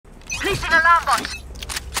alarm bot.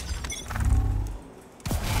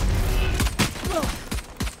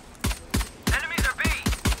 Enemies are B.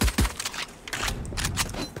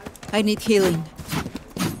 I need healing.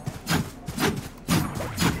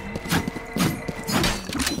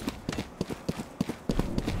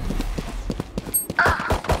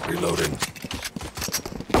 Reloading.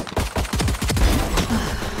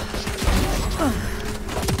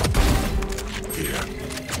 Here.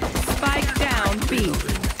 Spike down B.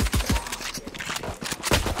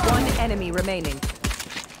 One enemy remaining.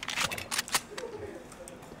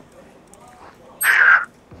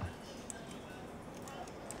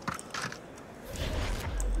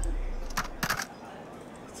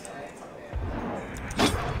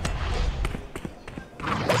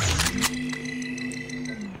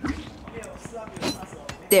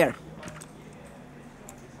 There.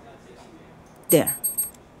 There.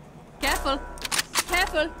 Careful!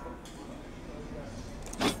 Careful!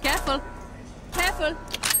 Careful! Careful!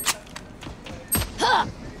 Ha!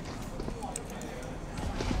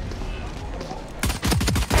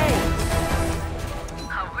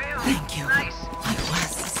 Thank you. Nice. I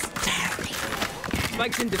was starving.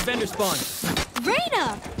 Spike's in defender spawn.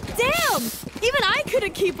 Reyna! Damn! Even I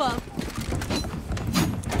couldn't keep up!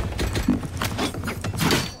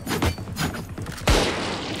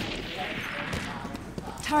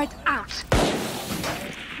 Turret out.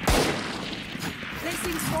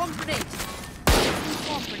 Placing swarm grenade. Placing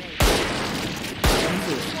swarm grenade.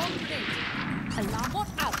 Swarm grenade. Alarm bot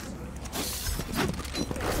out.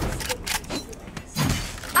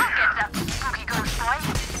 I'll get that spooky ghost boy.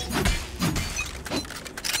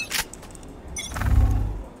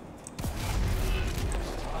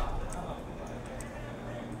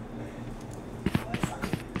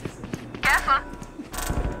 Careful.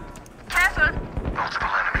 Careful.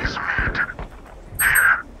 Multiple enemies mid.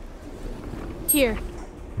 Here.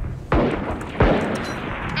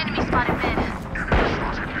 Enemy spotted mid.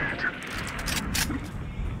 Spotted mid.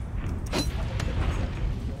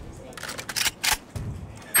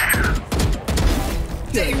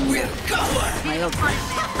 They will cover. My ultimate.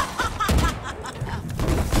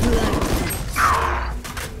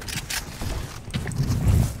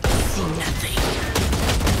 See nothing.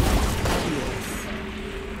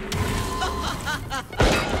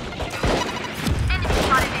 Enemy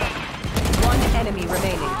spotted A. One enemy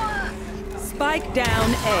remaining. Spike down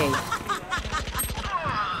A.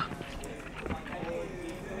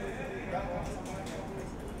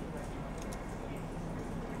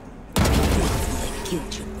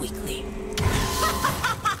 Killed you quickly.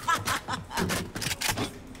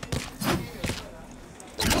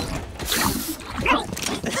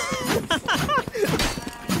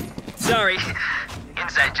 Sorry.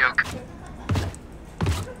 Inside joke.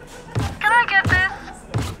 Can I get this?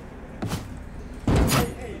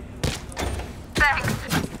 Thanks.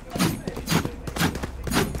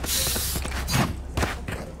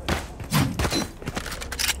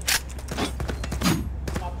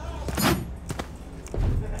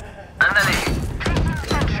 Ándale.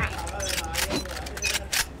 Sentry.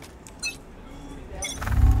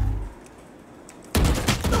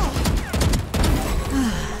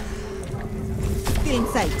 Still in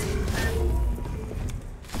sight.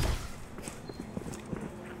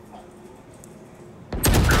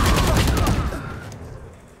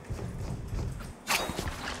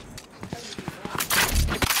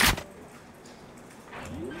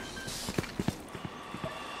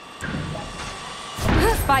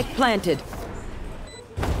 Spike planted.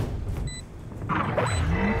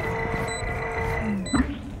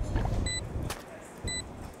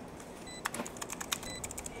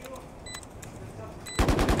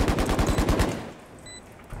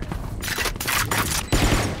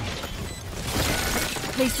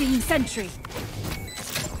 Placing sentry.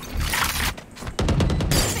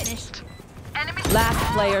 Finished. Enemy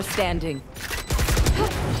Last player standing.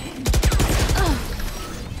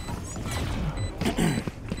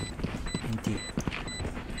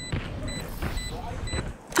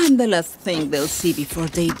 I'm the last thing they'll see before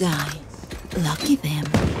they die. Lucky them.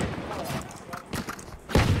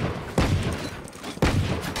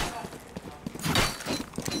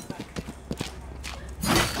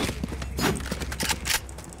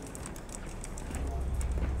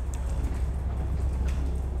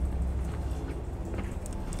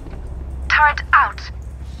 turret out.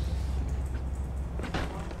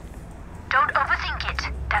 Don't overthink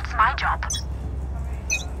it. That's my job.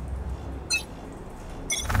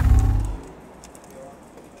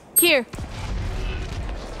 Here.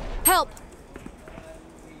 Help.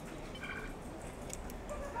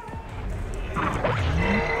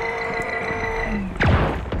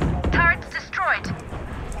 Turret's destroyed.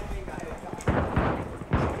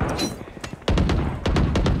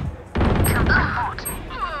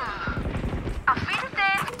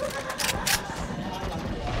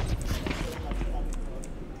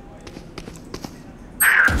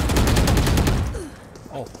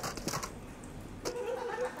 Oh.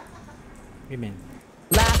 Women.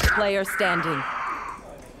 Last player standing.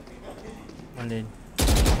 One lane.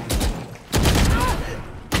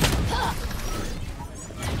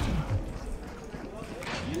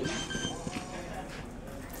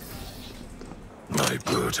 My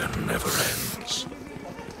burden never ends.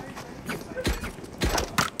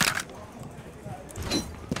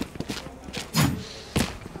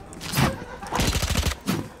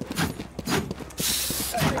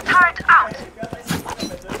 Turret out.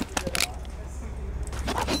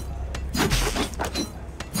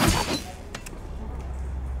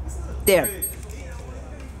 There.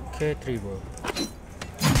 K3 bro.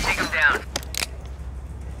 Take him down.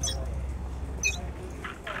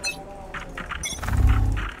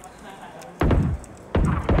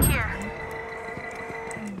 Here.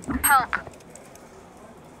 Help.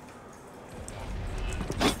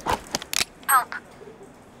 Help.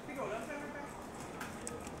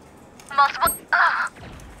 Multiple.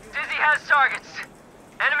 Dizzy has targets.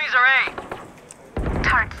 Enemies are A.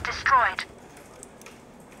 Turrets destroyed.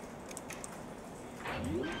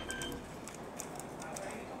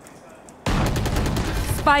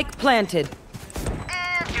 Spike planted.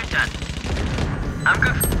 You're done. I'm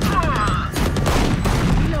good.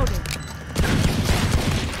 Reloading.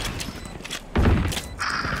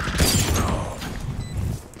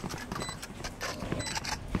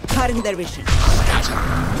 Cutting their vision.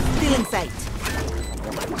 Still in sight.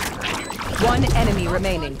 One enemy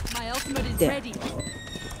remaining. My ultimate is There. ready.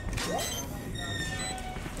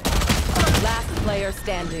 Last player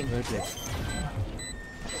standing. Very clear.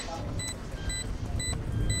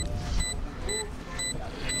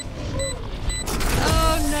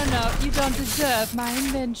 Oh, no. You don't deserve my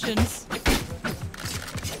inventions.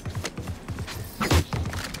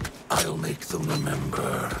 I'll make them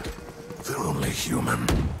remember. They're only human.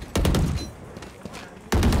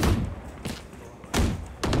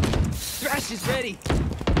 Thrash is ready.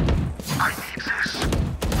 I need this.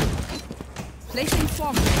 Placing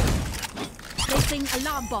swarm grenade. Placing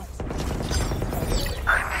alarm bot. I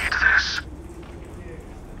need this.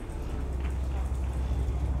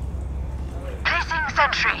 Placing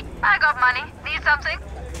sentry. I got money. Need something?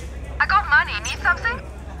 I got money. Need something?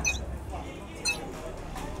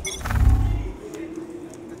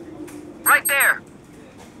 Right there.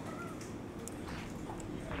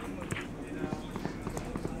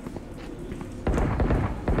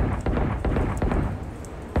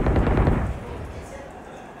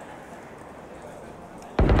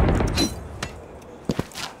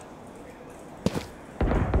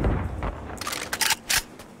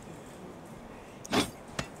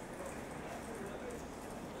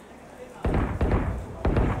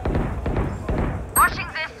 Watching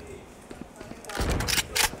this.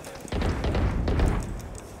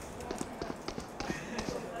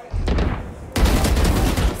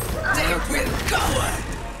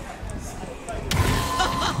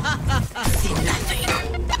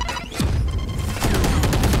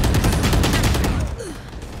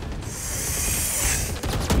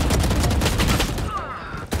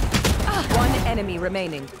 One enemy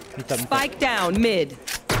remaining. Hitam. Spike down mid. You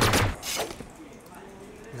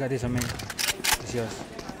got this, man. It's yours.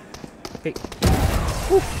 Pick.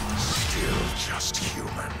 Still just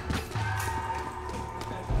human.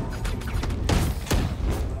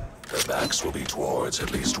 Their backs will be towards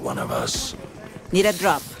at least one of us. Need a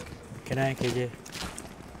drop. Can I, KJ?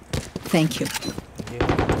 Thank you. Okay.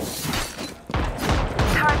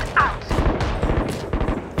 Turret out.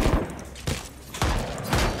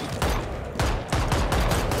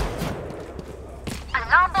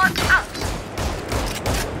 Alarm bot out.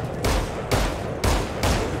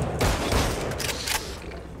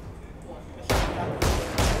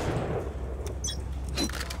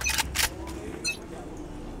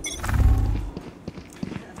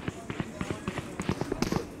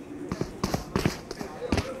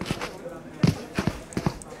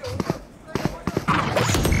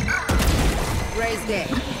 Raise day.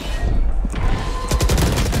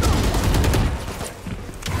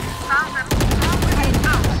 Found them. Turret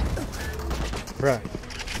out. Bruh.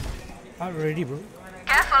 Already, bro.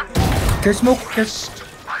 Careful. There's smoke. There's...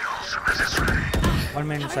 My ultimate is ready. One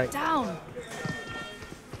man inside. Down.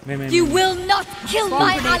 Man. You will not kill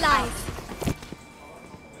my allies.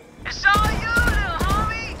 It's all you, little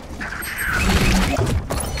homie.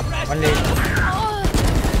 One lane.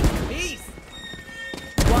 Peace.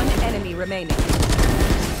 One enemy remaining.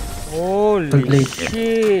 Holy Complete.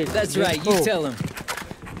 shit. That's Let's right. go. You tell him.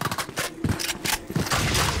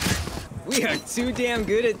 We are too damn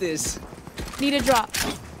good at this. Need a drop.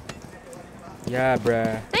 Yeah,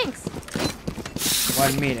 bruh. Thanks.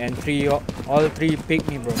 One mid and all three pick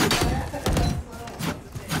me, bro. Need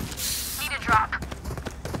a drop.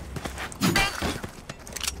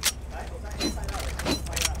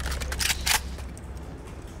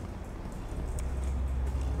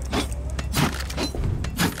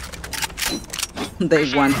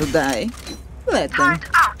 They want to die. Let them. Turret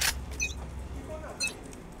out.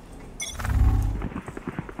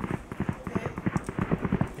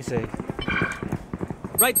 You say.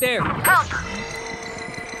 Right there. Help.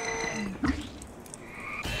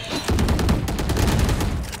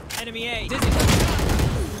 Enemy A.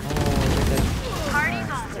 Party's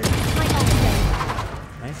over.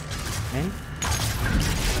 Nice. Many?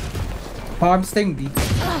 Oh, I'm staying B.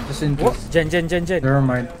 Just in What? case. Jen. Never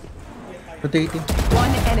mind. Rotating. One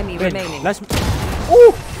enemy Wait, remaining. last.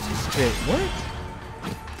 Ooh! Wait, what?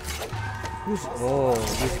 Who's? Oh,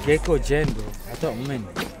 this Gecko Jen, bro. I thought man.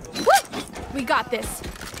 We got this.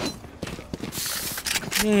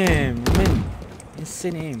 Damn, man.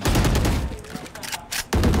 Insane aim.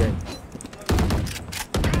 Okay.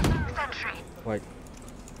 Sentry. White.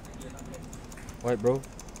 White, bro.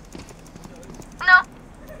 No.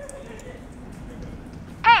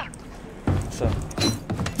 Hey. What's up?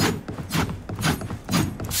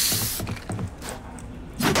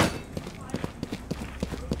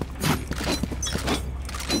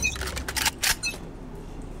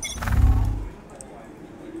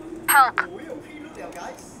 Help.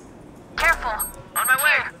 Careful. On my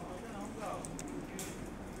way.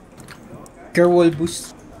 Care wall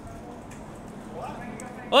boost.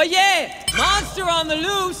 Oh yeah! Monster on the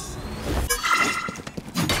loose!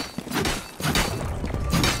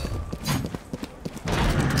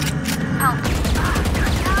 Help.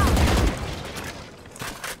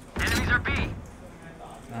 Enemies are B.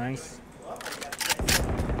 Nice.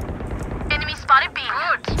 Enemy spotted B.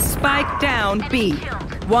 Good. Spike down B.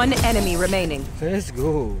 Killed. One enemy remaining. Let's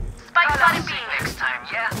go. Spike spotted B. Next time,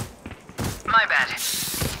 yeah. My bad.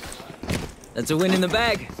 That's a win in the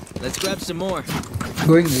bag. Let's grab some more.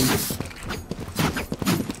 Going A.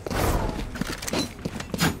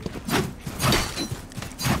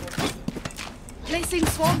 Placing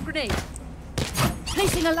swarm grenade.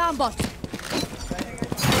 Placing alarm bot.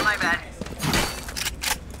 My bad.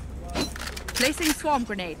 Placing swarm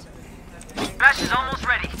grenade. Rush is almost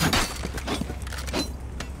ready.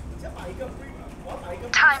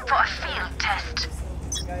 Time for a field test.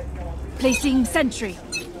 Placing sentry.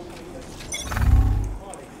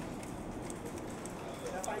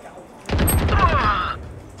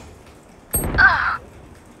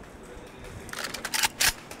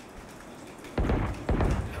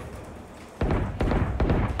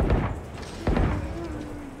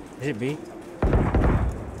 Is it B?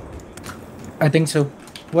 I think so.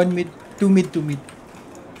 One mid, two mid, two mid.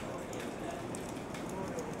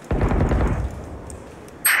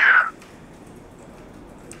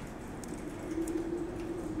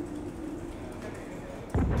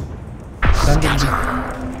 Landing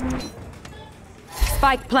B.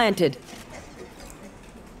 Spike planted.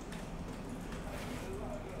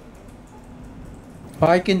 Oh,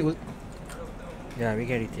 I can ult. Yeah, we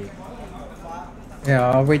can retake.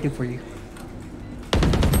 Yeah, I'm waiting for you.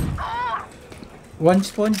 One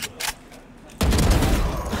spawn.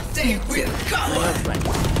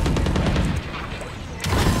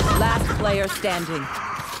 Last player standing.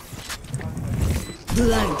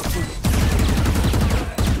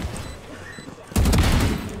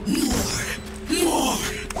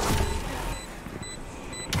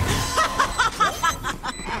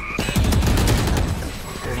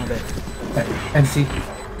 MC.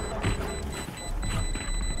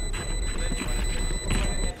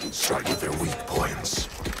 Strike at their weak points.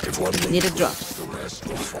 If one Need a drop. the rest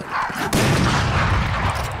will fall.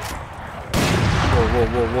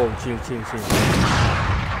 Whoa. Chill.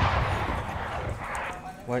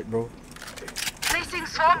 White, bro. Placing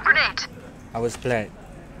swarm grenade. I was flat.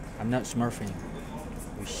 I'm not smurfing.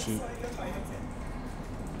 Oh shit.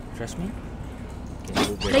 Trust me? Okay,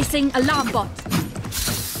 go get it. Placing alarm bot.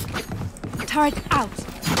 Turret out.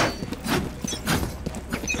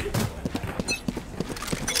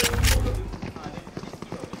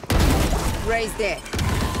 Raise there.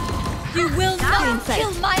 You will not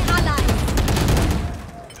kill my ally.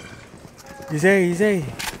 Easy.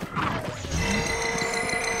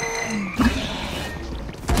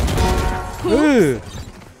 Ooh.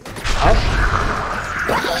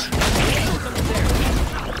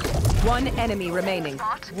 One enemy remaining.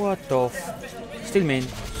 What the Still main.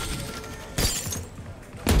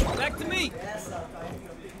 Back to me.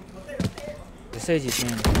 The Sage is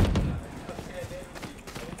main.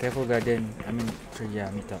 Careful garden. I mean, yeah,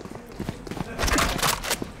 meet up.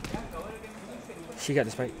 She got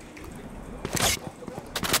the spike.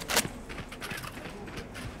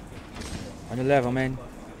 On the level, man.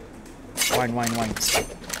 Wine.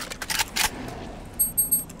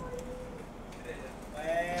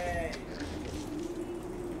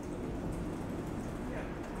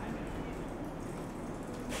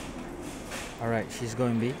 Alright, she's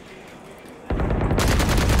going B.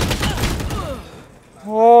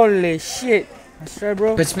 Holy shit! Let's try,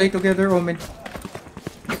 bro. Let's play together, Omen.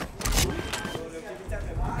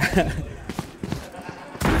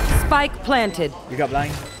 Spike planted. You got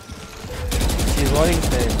blind. She's rolling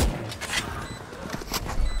stairs.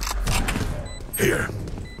 Here.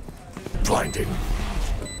 Blinding.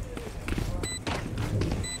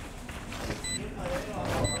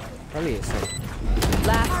 Probably a side.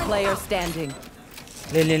 Last player standing.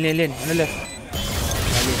 Lane. On the left.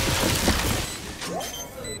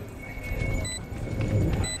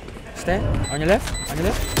 Stair. On your left.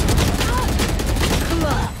 Empty.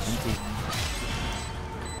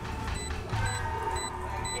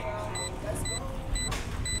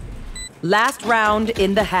 Last round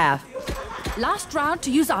in the half. Last round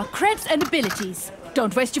to use our creds and abilities.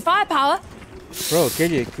 Don't waste your firepower. Bro,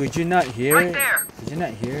 KJ, could you not hear? Right there. Could you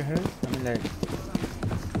not hear her? I mean, like,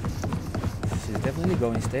 she's definitely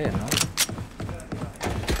going stair, no?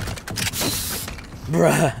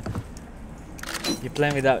 Bruh. You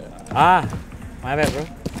playing without... Ah! My bad, bro.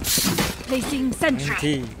 Placing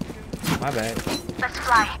sentry. NT. My bad. Let's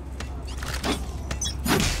fly.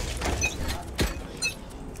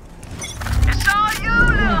 It's all you,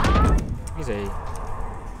 little. He's a...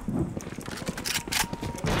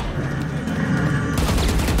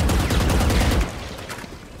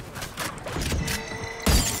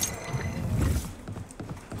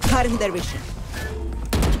 Cutting their vision.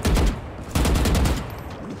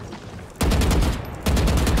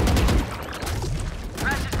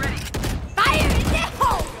 Rash is ready. Fire in the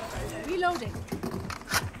hole! Reloading.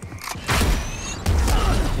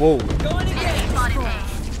 Whoa. Spotted A.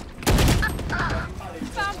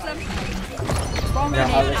 Found them.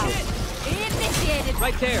 Yeah, I'll let you. Initiated.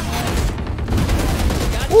 Right there.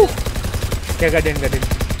 Okay, got in.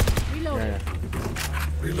 Reloading. Yeah.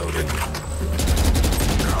 Reloading.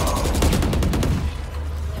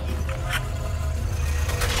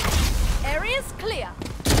 Area's clear.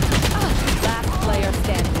 Last player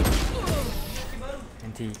standing.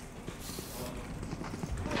 NT.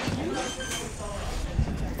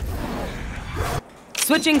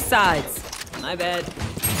 Switching sides. My bad.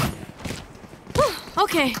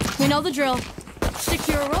 Okay, we know the drill. Stick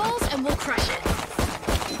to your roles and we'll crush it.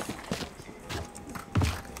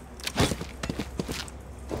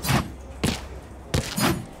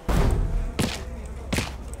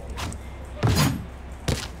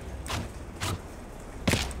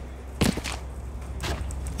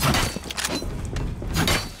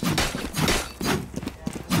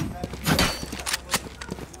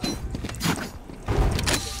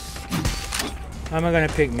 How am I gonna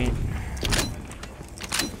pick me?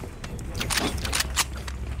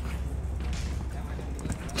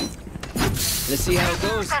 Let's see how it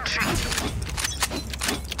goes. Sentry.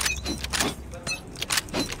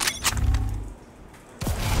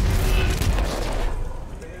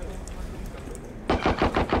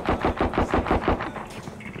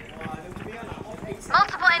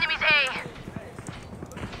 Multiple enemies A.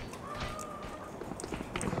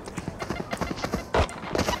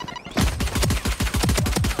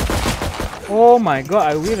 Oh my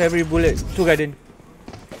god, I whiff every bullet. Two garden.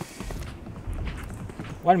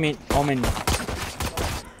 One mid, Omen.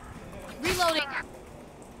 Reloading.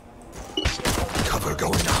 Cover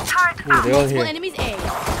going out. Turret Ooh, out. they all Multiple here. enemies A.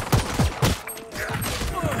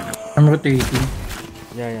 I'm rotating.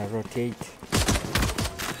 Yeah, rotate.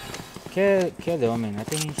 Kill the Omen. I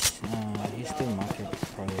think he's still market,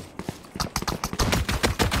 probably.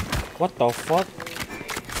 What the fuck?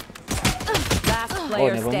 Last Oh,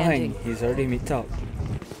 player never standing. mind. He's already mid top.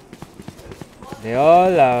 They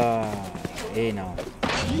all are A now.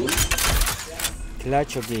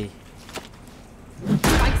 Clutch or B?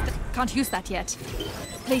 Can't use that yet.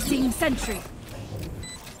 Placing sentry.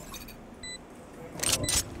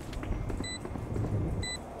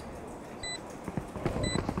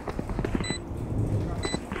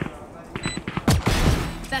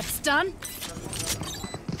 That's done.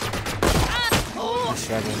 Let's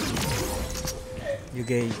try that. You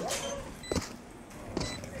gay.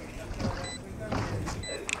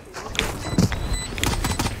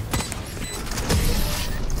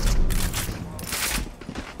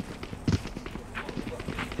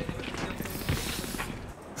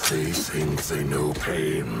 They think they know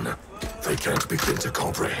pain. They can't begin to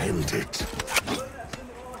comprehend it.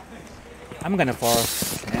 I'm gonna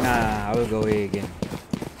force, and I will go away again.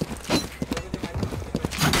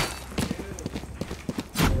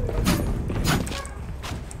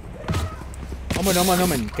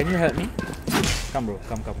 Omen, can you help me? Come, bro,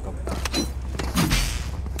 come.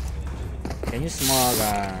 Can you smoke?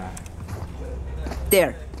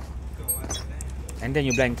 There. And then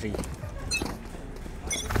you blind 3.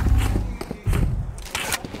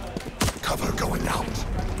 Cover going out.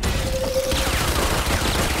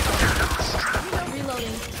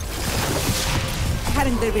 Reloading.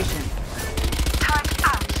 Cutting their vision. Turret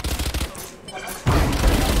out.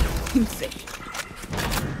 I'm safe.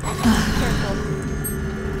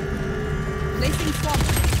 Placing swamp.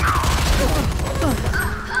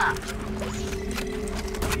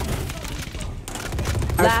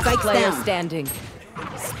 Last spike's player down. standing.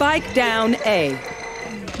 Spike down A.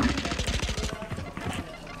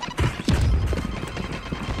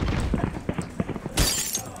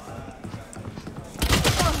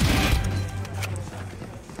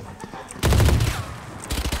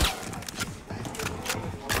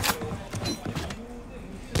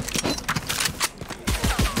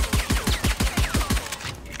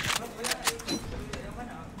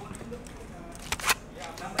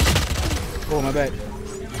 Oh, my bad.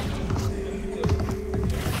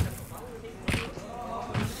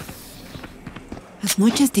 As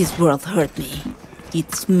much as this world hurt me,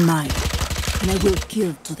 it's mine, and I will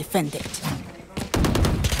kill to defend it.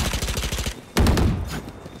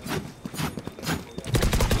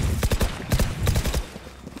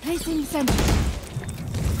 Placing sentry.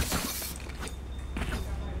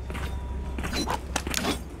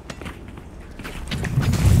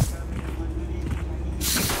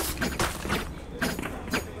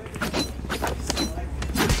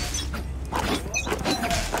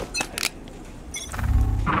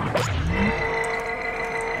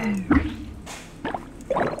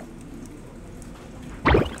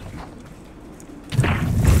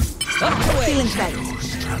 Feeling tight.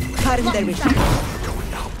 Cutting their vision.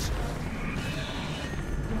 Going out.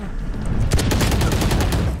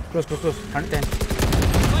 Close. 110.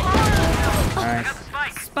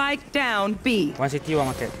 Nice. Spike down B. 1 CT, 1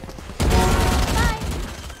 market.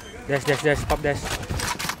 Dash. Pop dash.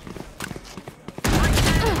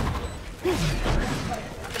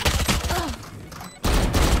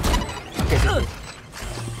 Okay, CT.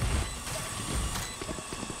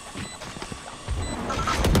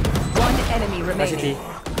 One enemy 1 remaining. CT.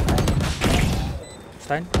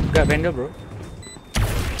 Stun. Got Vandal, bro.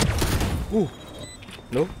 Ooh.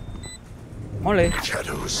 Low. Molly.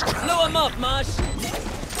 Shadows travel. Blow him up, Mosh.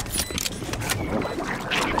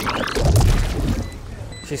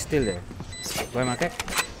 She's still there. Boy market.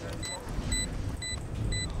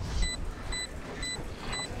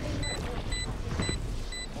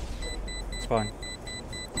 Spawn.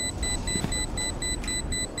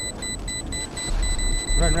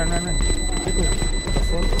 Run.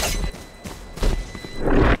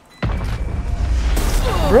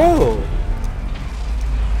 Bro!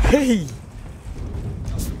 Hey!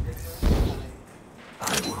 I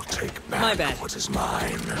will take back My bad. what is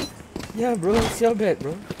mine. Yeah, bro, it's your bad,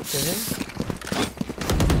 bro. What the hell?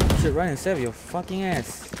 You should run and save your fucking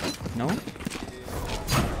ass. No?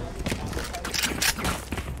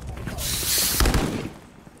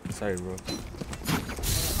 Sorry, bro.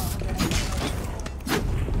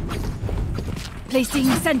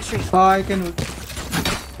 Placing sentry. I can.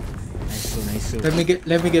 Nice. Let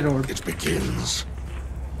me get orb. It begins.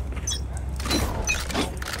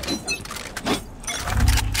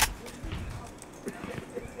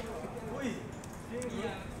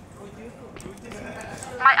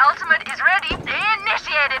 My ultimate is ready.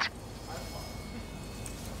 Initiated.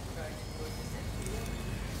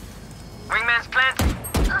 Wingman's planted.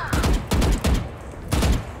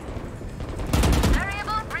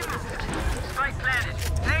 Variable removed. Strike planted.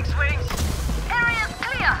 Thanks, Wings. Area's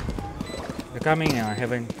clear. They're coming,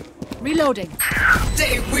 heaven. Reloading.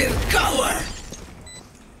 They will cower!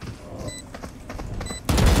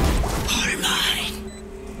 All mine.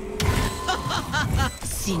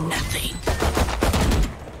 See nothing.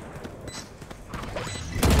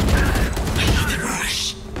 Another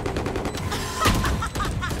rush.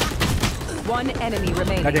 One enemy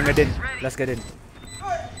remaining. Get in. Let's get in.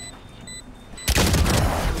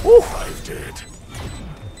 5 dead.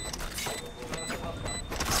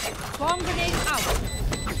 Bomb grenade out.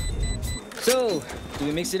 So, do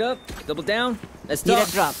we mix it up? Double down? Let's Need talk.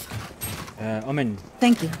 a drop. Omen.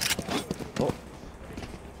 Thank you.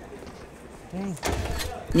 Hey.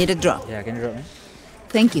 Need a drop. Yeah, can you drop me?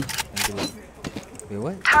 Thank you. Thank you. Wait,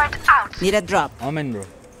 what? Turret out. Need a drop. Omen, bro.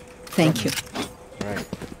 Thank you. Right.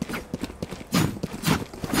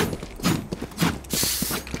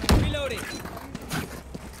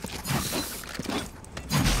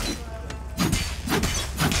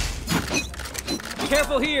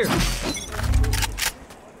 Careful here.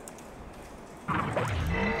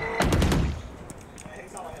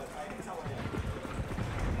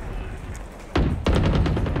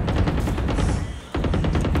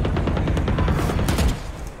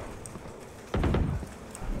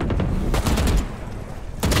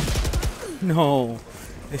 No,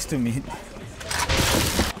 it's too mean.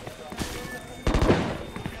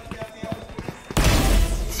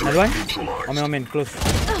 Another one? Omen, close.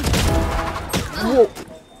 Whoa!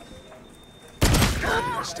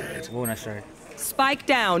 Oh, nice try. Spike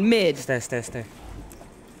down mid. Stay.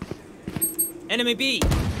 Enemy B.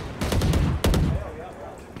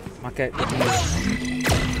 Market.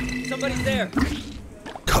 Somebody's there.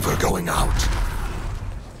 Cover going out.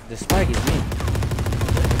 The spike is me.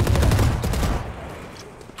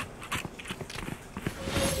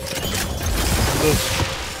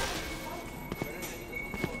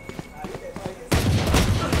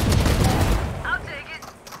 I'll take it.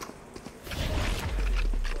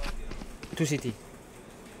 2 CT.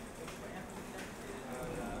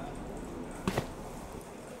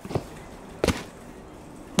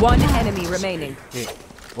 One enemy remaining. Wait.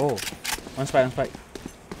 Oh. One spike.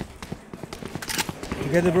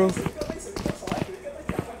 Together, bro.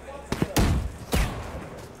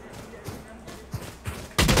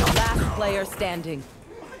 Last player standing.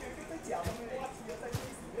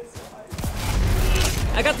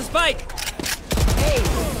 I got the spike. Hey,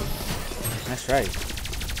 Nice try.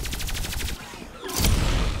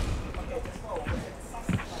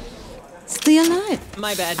 Stay alive.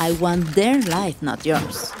 My bad. I want their life, not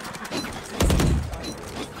yours.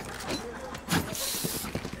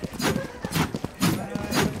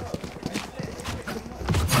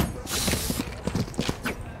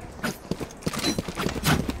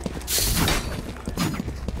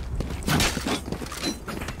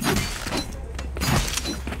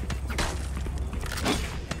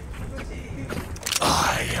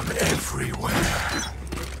 I am everywhere.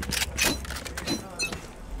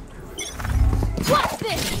 What's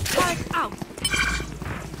this? Spike out.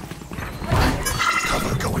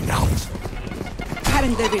 Cover going out.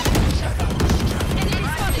 Karen David.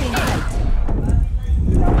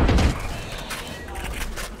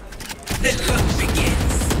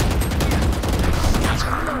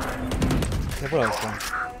 Careful out one.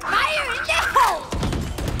 Fire in the hole!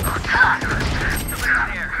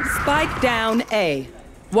 spike down A.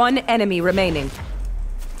 One enemy remaining.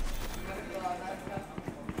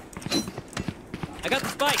 I got the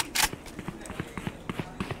spike.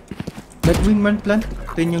 Let wingman plant,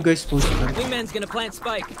 then you guys push plant. Wingman's gonna plant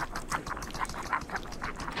spike.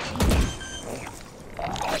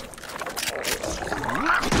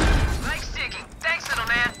 Nice digging. Thanks, little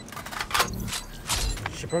man.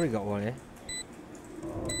 She probably got one, eh?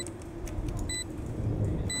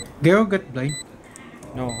 Gecko got blind.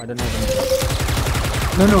 No, I don't know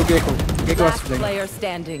them. No, Gecko. Gecko was Last blind. player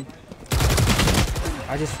standing.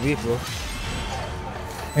 I just weak, bro.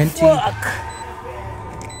 NT.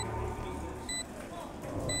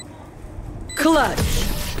 Clutch.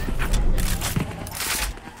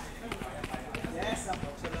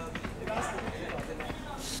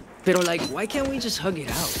 Pero like, why can't we just hug it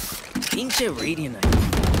out? Pinche Radiant.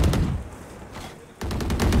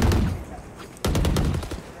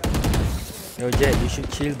 Yo, Jet, you should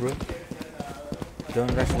chill, bro.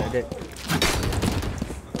 Don't rush like that.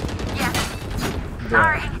 Yeah. Bro.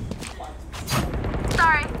 Sorry.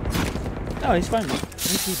 Sorry. No, it's fine, bro. Let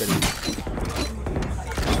me see, buddy.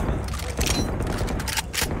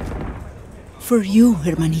 For you,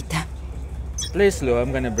 hermanita. Play slow,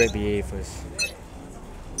 I'm gonna break the A first.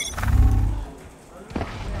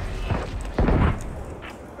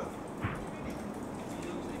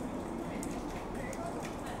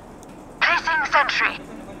 Placing sentry.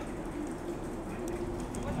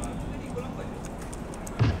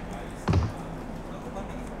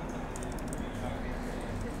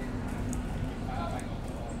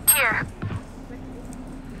 Here.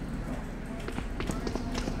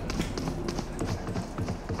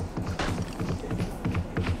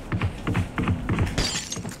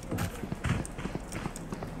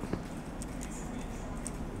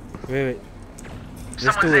 Wait.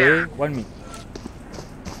 There's Someone's two there. A, one me.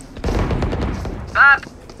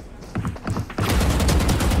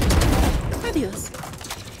 Adios.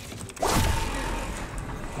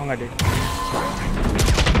 One got it.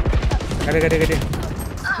 Got it.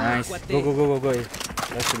 Nice. Go. A.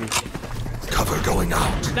 That's to be. Cover going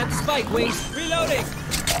out. That's spike, Wings. Reloading.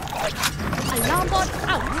 Alarm bot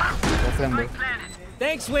out. Go flank, bro.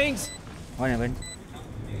 Thanks, Wings. One event.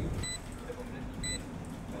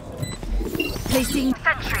 Placing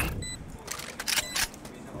sentry.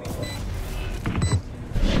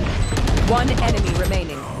 One enemy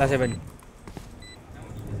remaining. Last 7.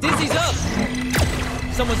 Dizzy's up!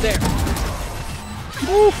 Someone's there.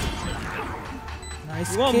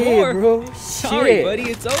 Nice You want kill, more? bro. Sorry, Shit. buddy,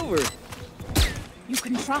 it's over. You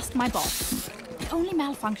can trust my boss. It only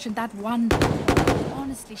malfunctioned that one.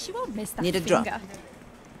 Honestly, she won't miss that Need a drop. finger.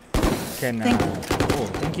 Can, Thank oh,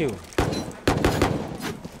 thank you.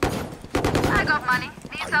 I got money.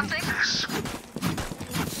 Need something?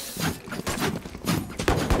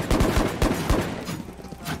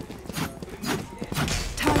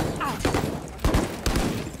 Turn out.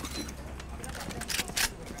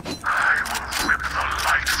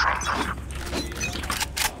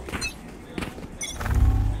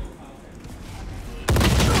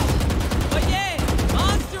 But yeah,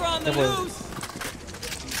 monster on the Double. loose!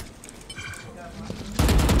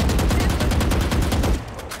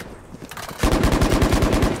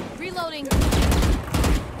 Reloading.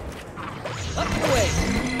 Up and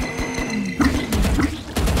away!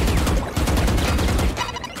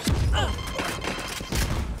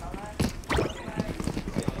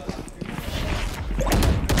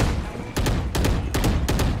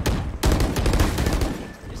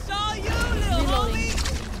 It's all you, little homie!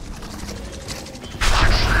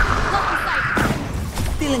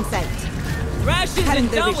 Still in sight. Rash Cutting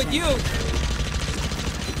isn't the done vision. with you!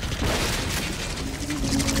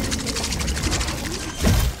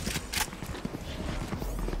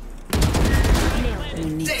 We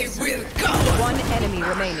need One enemy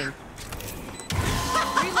remaining.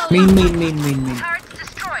 Main. Turret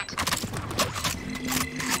destroyed.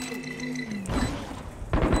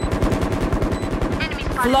 Enemy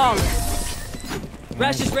spotted. Flawless.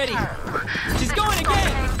 Rash is ready! She's going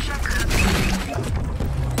again!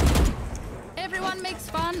 Everyone makes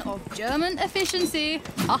fun of German efficiency.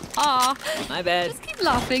 Ha ha. My bad. Just keep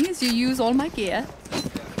laughing as you use all my gear.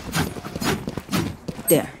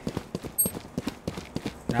 there.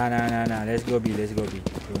 Nah. Let's go B.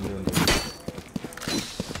 Don't.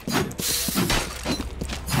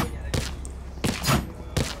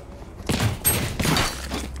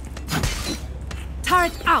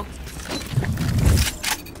 Turret out.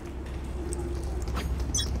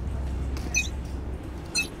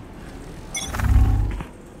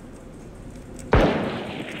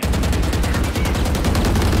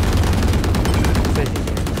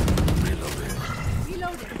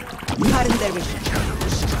 Cutting their vision.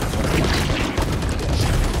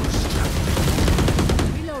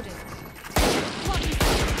 Reloading.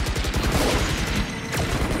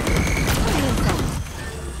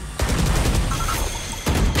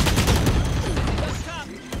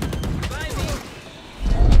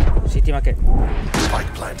 City market.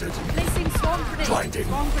 Spike planted. Placing swarm grenade. Blinding.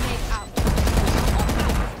 Swarm grenade out.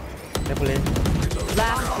 Double in.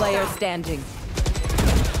 Last player standing.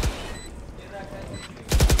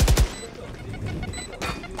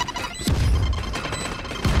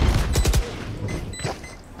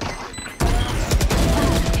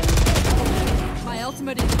 My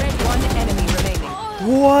ultimate is ready. One enemy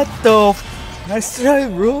remaining. What the Nice try,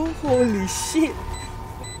 bro. Holy shit.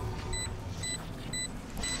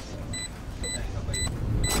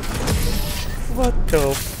 What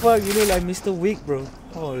the fuck? You look like Mr. Wick, bro.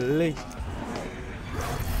 Holy.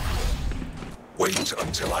 Wait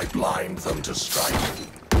until I blind them to strike.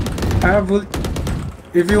 I have ult.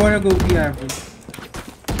 If you wanna go B, I have ult.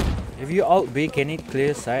 If you alt B, can it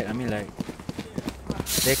clear side? I mean, like,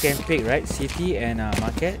 they can pick, right? City and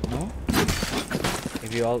market, no?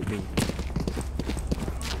 If you alt B.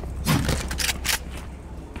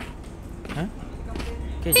 Huh?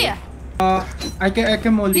 Okay, Here. I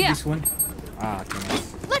can molly Yeah. this one. Ah, okay,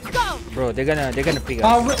 nice. Let's go. Bro, they're gonna pick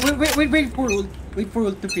us. Wait for ult. Wait for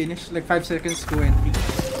ult to finish. Like 5 seconds to entry.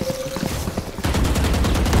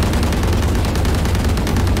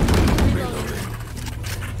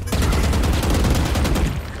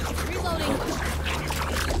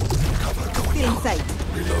 Still in sight.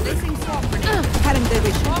 Placing swarm grenade. Cutting their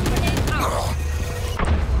vision. Swarm grenade out.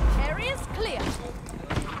 Area is clear.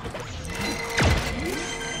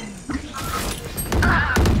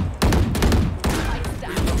 Lights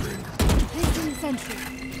down. Placing sentry.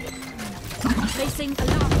 Placing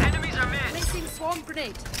alarm. Enemies are mid. Placing swarm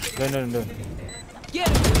grenade. Don't. Get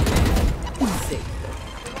him! Easy.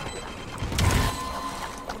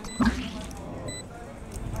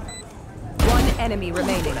 One enemy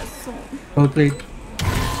remaining. Well played.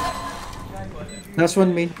 Last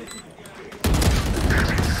one main.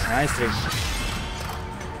 Nice trick.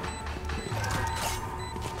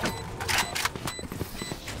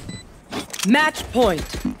 Match point.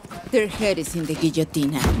 Their head is in the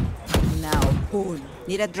guillotine. Now pull.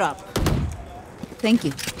 Need a drop. Thank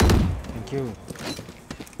you. Thank you.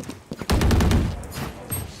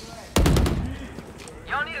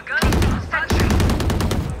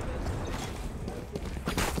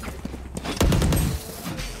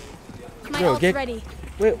 Bro, ult's ready.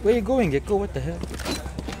 Where you going, Gecko? What the hell?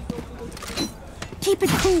 Keep it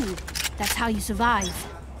cool. That's how you survive.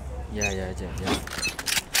 Yeah.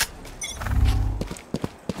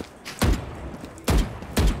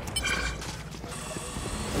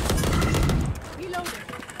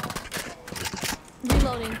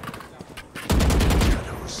 Reloading.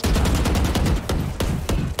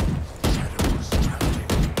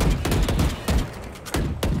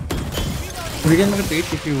 We can repeat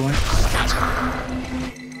if you want.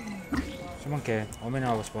 Someone can. Omen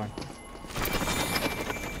I was spawn.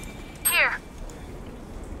 Here.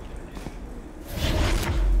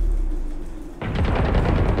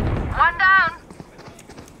 One down.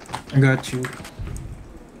 I got you. You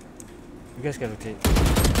guys can rotate.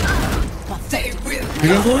 We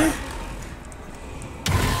can go in?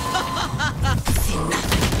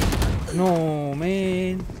 No,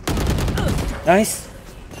 man. Nice.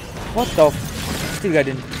 What the Still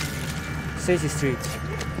garden. Sage is 3.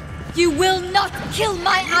 You will not kill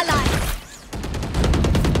my ally.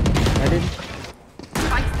 Garden.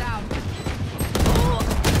 Spikes down.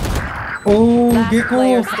 Oh, Last Gecko.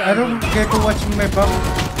 player I don't Gecko watching my back.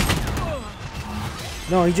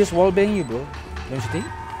 No, he just wallbang you, bro. Don't you think?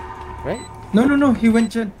 Right? No. He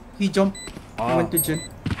went Gen. He jumped. He Ah. went to Gen.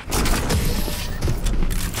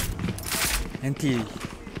 NT.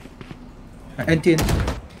 NT.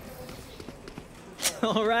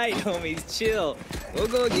 All right, homies, chill. We'll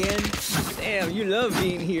go again. Damn, you love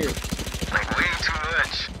being here. Like way too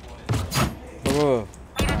much. Bro.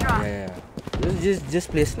 Need a drop. Yeah. Just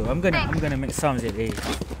play slow. I'm gonna make sounds at A.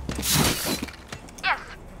 Yes.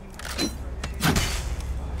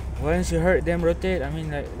 Once you heard them rotate, I mean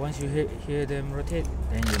like once you hear them rotate,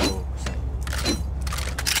 then you go.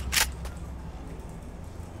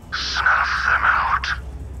 Snuff them out.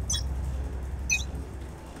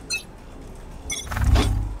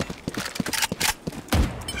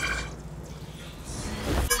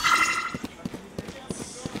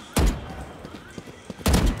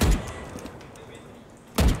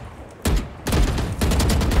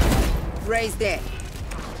 Raise there.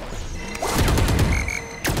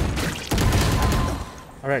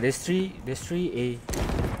 Alright, there's three A.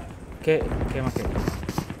 Okay, market.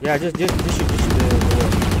 Yeah, just shoot the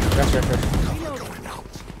wall. Rush.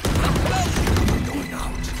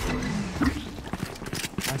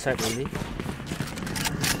 One side only.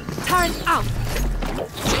 Turret out.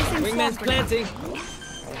 Wingman's planting.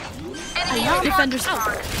 Alarm defenders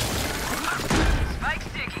out. Spike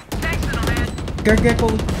sticky. Thanks, little man. Gecko.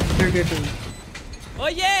 Gecko. Oh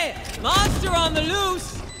yeah! Monster on the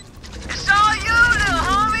loose! It's all you, little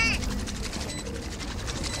homie.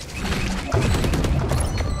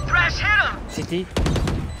 Thrash, hit him. City.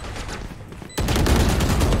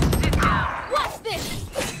 Sit down. What's this?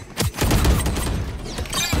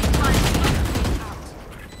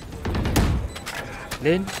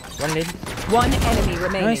 Lane. One lane. One enemy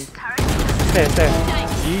remaining. Nice. Stay.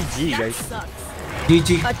 GG guys. Sucks.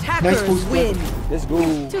 GG. Nice Attackers post. win. Let's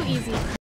go. Too easy.